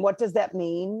that and what does that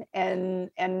mean? And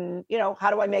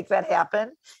how do I make that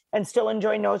happen and still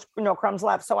enjoy no crumbs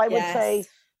left? So I would say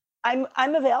I'm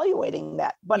evaluating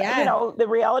that, but the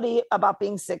reality about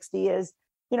being 60 is,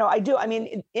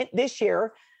 this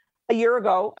year, a year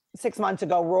ago, 6 months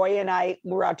ago, Roy and I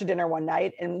were out to dinner one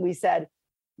night and we said,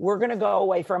 we're going to go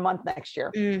away for a month next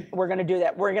year. We're going to do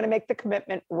that. We're going to make the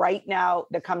commitment right now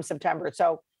that comes September.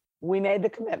 So we made the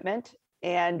commitment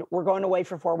and we're going away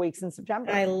for 4 weeks in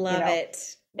September. I love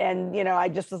it. And, I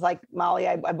just was like, Molly,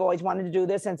 I've always wanted to do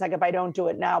this. And it's like, if I don't do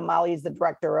it now, Molly's the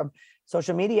director of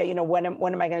social media. When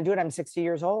am I going to do it? I'm 60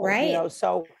 years old. Right.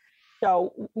 So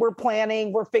we're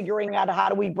planning, we're figuring out how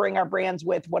do we bring our brands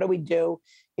with, what do we do,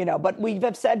 but we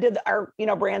have said to our,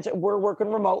 brands that we're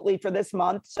working remotely for this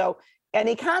month. So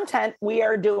any content we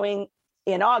are doing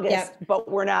in August,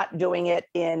 but we're not doing it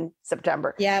in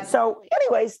September. Yeah. So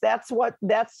anyways,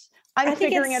 I'm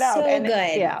figuring it out. So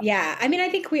good. Yeah. I mean, I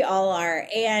think we all are.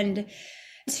 And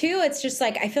two, it's just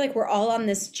like, I feel like we're all on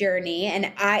this journey,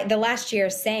 and the last year,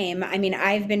 same. I mean,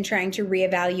 I've been trying to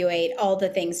reevaluate all the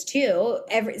things too.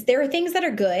 There are things that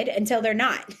are good until they're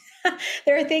not.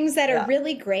 There are things that are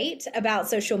really great about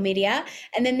social media,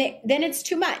 and then it's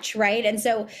too much, right? And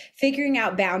so figuring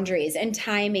out boundaries and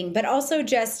timing, but also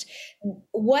just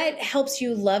what helps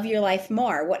you love your life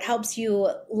more, what helps you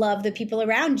love the people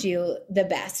around you the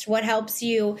best, what helps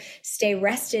you stay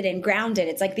rested and grounded.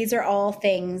 It's like these are all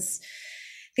things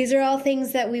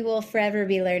that we will forever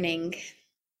be learning.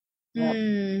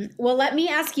 Yep. Well, let me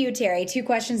ask you, Teri, 2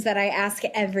 questions that I ask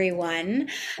everyone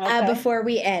before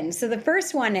we end. So the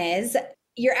first one is,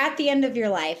 you're at the end of your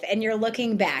life and you're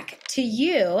looking back to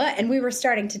you, and we were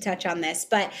starting to touch on this,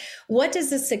 but what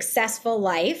does a successful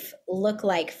life look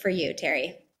like for you,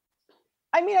 Teri?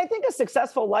 I mean, I think a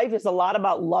successful life is a lot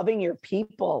about loving your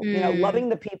people, loving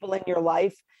the people in your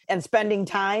life and spending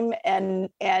time and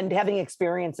having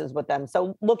experiences with them.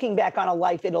 So looking back on a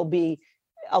life, it'll be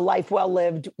a life well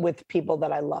lived with people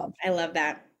that I love. I love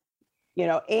that.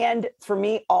 And for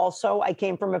me also, I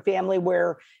came from a family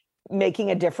where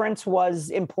making a difference was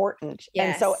important.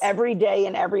 Yes. And so every day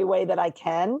in every way that I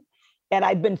can, and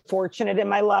I've been fortunate in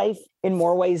my life in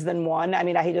more ways than one. I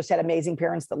mean, I just had amazing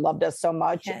parents that loved us so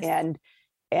much. Yes.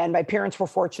 And my parents were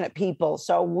fortunate people.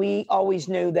 So we always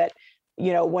knew that,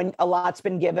 when a lot's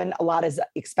been given, a lot is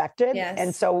expected. Yes.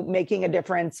 And so making a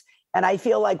difference. And I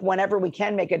feel like whenever we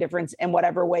can make a difference in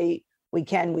whatever way we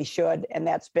can, we should. And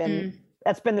that's been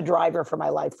the driver for my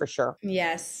life for sure.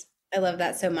 Yes. I love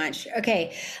that so much.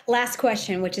 Okay. Last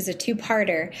question, which is a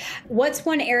two-parter. What's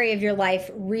one area of your life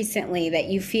recently that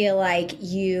you feel like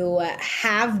you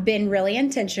have been really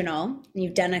intentional?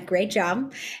 You've done a great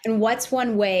job. And what's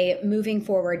one way moving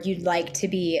forward you'd like to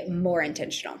be more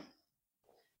intentional?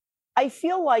 I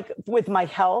feel like with my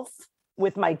health,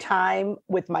 with my time,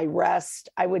 with my rest,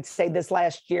 I would say this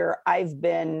last year, I've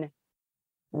been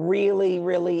really,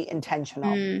 really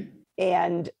intentional.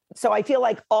 And so I feel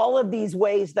like all of these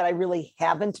ways that I really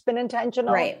haven't been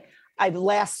intentional, right, I've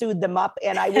lassoed them up.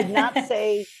 And I would not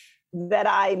say that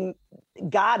I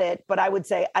got it, but I would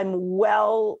say I'm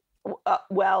well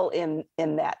in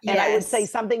that. Yes. And I would say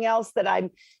something else that I've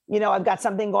got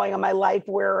something going on in my life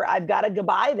where I've got a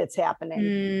goodbye that's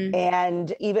happening.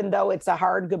 And even though it's a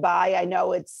hard goodbye, I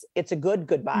know it's a good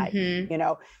goodbye,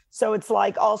 So it's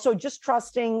like also just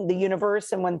trusting the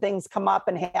universe, and when things come up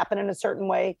and happen in a certain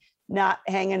way, not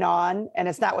hanging on. And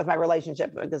it's not with my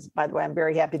relationship, because by the way, I'm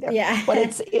very happy there. Yeah. But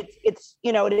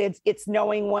it's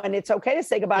knowing when it's okay to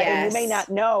say goodbye. Yes. And you may not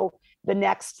know the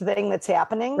next thing that's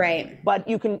happening, right, but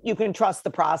you can trust the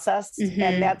process.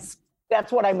 And that's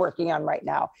what I'm working on right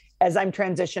now as I'm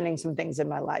transitioning some things in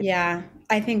my life. Yeah.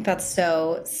 I think that's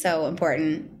so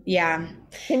important. Yeah.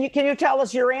 Can you tell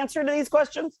us your answer to these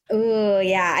questions? Oh,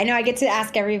 yeah. I know I get to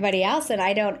ask everybody else and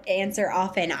I don't answer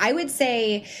often. I would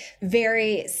say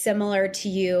very similar to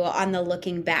you on the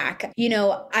looking back.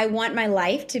 I want my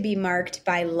life to be marked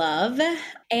by love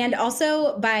and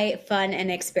also by fun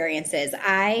and experiences.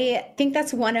 I think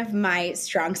that's one of my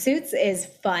strong suits is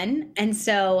fun. And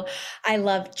so I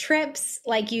love trips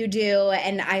like you do,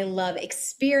 and I love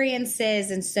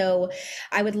experiences. And so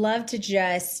I would love to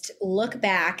just look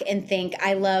back and think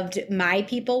I loved my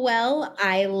people well.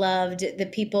 I loved the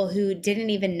people who didn't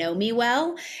even know me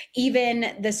well.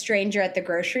 Even the stranger at the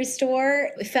grocery store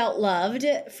felt loved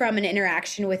from an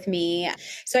interaction with me.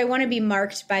 So I want to be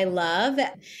marked by love.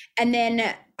 And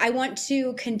then I want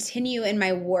to continue in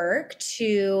my work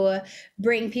to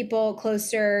bring people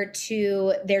closer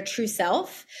to their true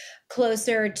self,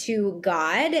 closer to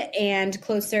God, and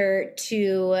closer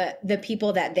to the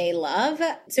people that they love.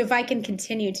 So if I can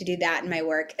continue to do that in my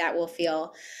work, that will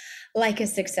feel like a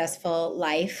successful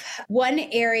life. One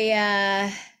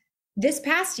area this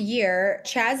past year,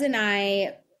 Chaz and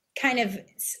I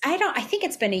I think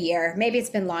it's been a year, maybe it's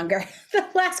been longer. The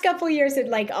last couple of years,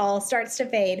 it all starts to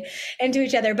fade into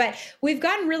each other, but we've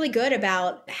gotten really good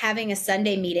about having a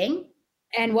Sunday meeting.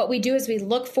 And what we do is we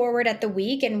look forward at the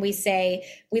week and we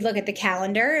look at the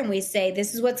calendar and we say,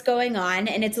 this is what's going on.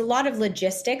 And it's a lot of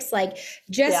logistics, a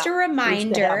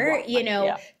reminder,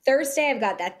 Thursday, I've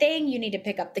got that thing. You need to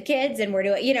pick up the kids and we're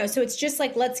doing, so it's just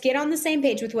let's get on the same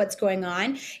page with what's going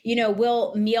on.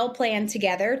 We'll meal plan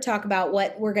together, talk about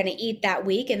what we're going to eat that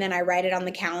week. And then I write it on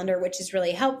the calendar, which is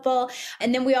really helpful.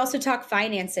 And then we also talk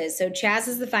finances. So Chaz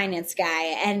is the finance guy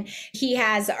and he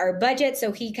has our budget.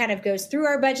 So he kind of goes through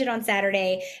our budget on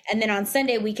Saturday. And then on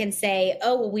Sunday, we can say,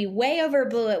 oh, well, we way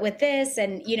overblew it with this.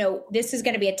 And, this is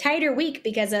going to be a tighter week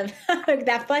because of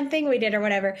that fun thing we did or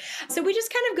whatever. So we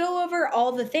just kind of go over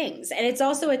all the things. And it's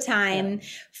also a time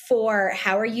for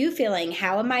how are you feeling?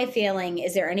 How am I feeling?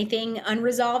 Is there anything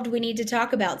unresolved we need to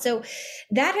talk about? So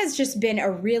that has just been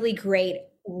a really great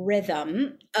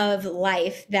rhythm of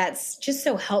life that's just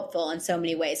so helpful in so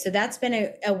many ways. So that's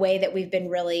been a way that we've been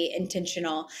really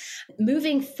intentional.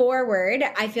 Moving forward,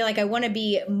 I feel like I want to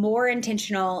be more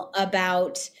intentional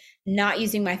about not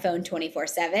using my phone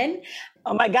 24/7.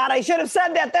 Oh my God, I should have said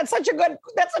that. That's such a good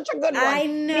one. I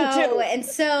know. Me too. And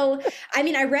so,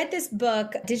 I read this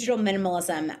book, Digital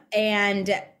Minimalism, and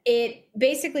it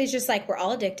basically is just we're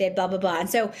all addicted, blah, blah, blah. And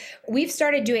so we've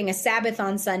started doing a Sabbath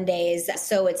on Sundays.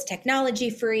 So it's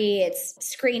technology free, it's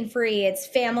screen free, it's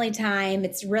family time.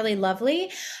 It's really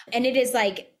lovely. And it is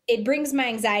it brings my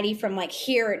anxiety from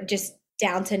here just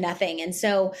down to nothing. And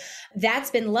so that's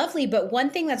been lovely. But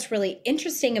one thing that's really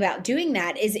interesting about doing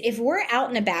that is if we're out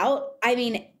and about,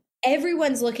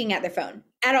 everyone's looking at their phone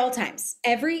at all times,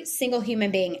 every single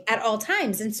human being at all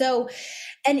times. And so,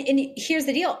 and here's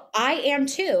the deal. I am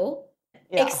too,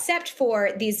 except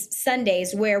for these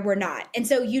Sundays where we're not. And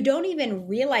so you don't even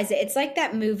realize it. It's like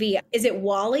that movie. Is it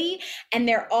Wall-E? And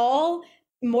they're all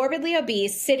morbidly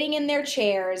obese, sitting in their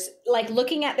chairs, like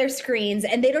looking at their screens,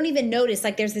 and they don't even notice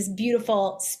like there's this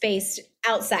beautiful space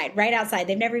outside, right outside.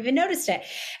 They've never even noticed it.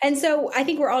 And so I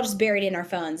think we're all just buried in our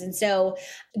phones. And so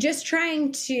just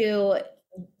trying to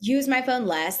use my phone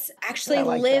less, actually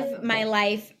live my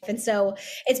life. And so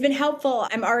it's been helpful.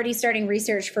 I'm already starting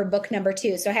research for book number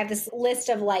 2. So I have this list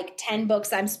of like 10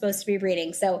 books I'm supposed to be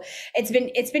reading. So it's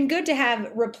been good to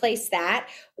have replaced that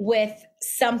with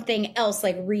something else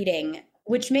like reading,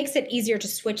 which makes it easier to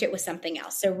switch it with something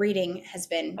else. So reading has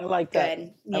been good. I like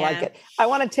it. I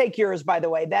want to take yours, by the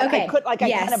way. That okay. I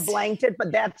kind of blanked it,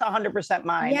 but that's 100%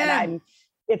 mine. Yeah. And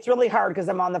it's really hard because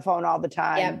I'm on the phone all the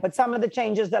time. Yep. But some of the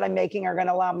changes that I'm making are going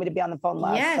to allow me to be on the phone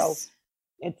less. Yes. So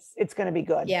it's going to be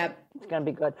good. Yep. It's going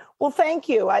to be good. Well, thank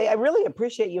you. I really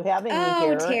appreciate you having me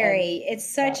here. Oh, Teri,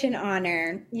 it's such an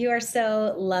honor. You are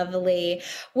so lovely.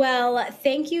 Well,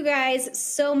 thank you guys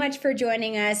so much for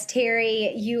joining us.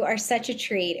 Teri, you are such a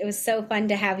treat. It was so fun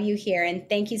to have you here. And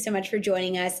thank you so much for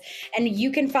joining us. And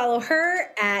you can follow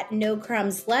her at No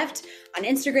Crumbs Left on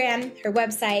Instagram, her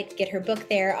website, get her book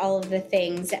there, all of the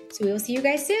things. So we will see you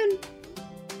guys soon.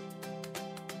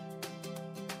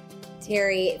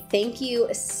 Teri, thank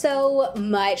you so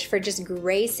much for just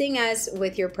gracing us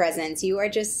with your presence. You are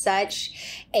just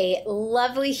such a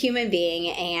lovely human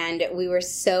being, and we were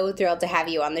so thrilled to have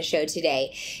you on the show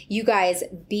today. You guys,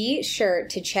 be sure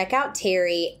to check out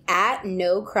Teri at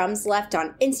No Crumbs Left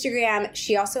on Instagram.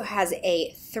 She also has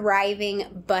a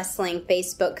thriving, bustling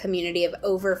Facebook community of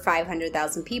over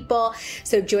 500,000 people.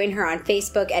 So join her on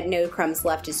Facebook at No Crumbs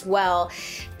Left as well.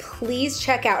 Please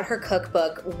check out her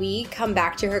cookbook. We come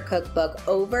back to her cookbook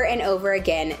over and over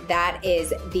again. That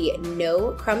is the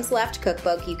No Crumbs Left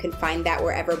cookbook. You can find that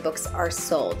wherever books are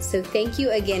sold. So thank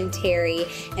you again, Teri,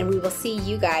 and we will see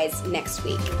you guys next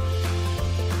week.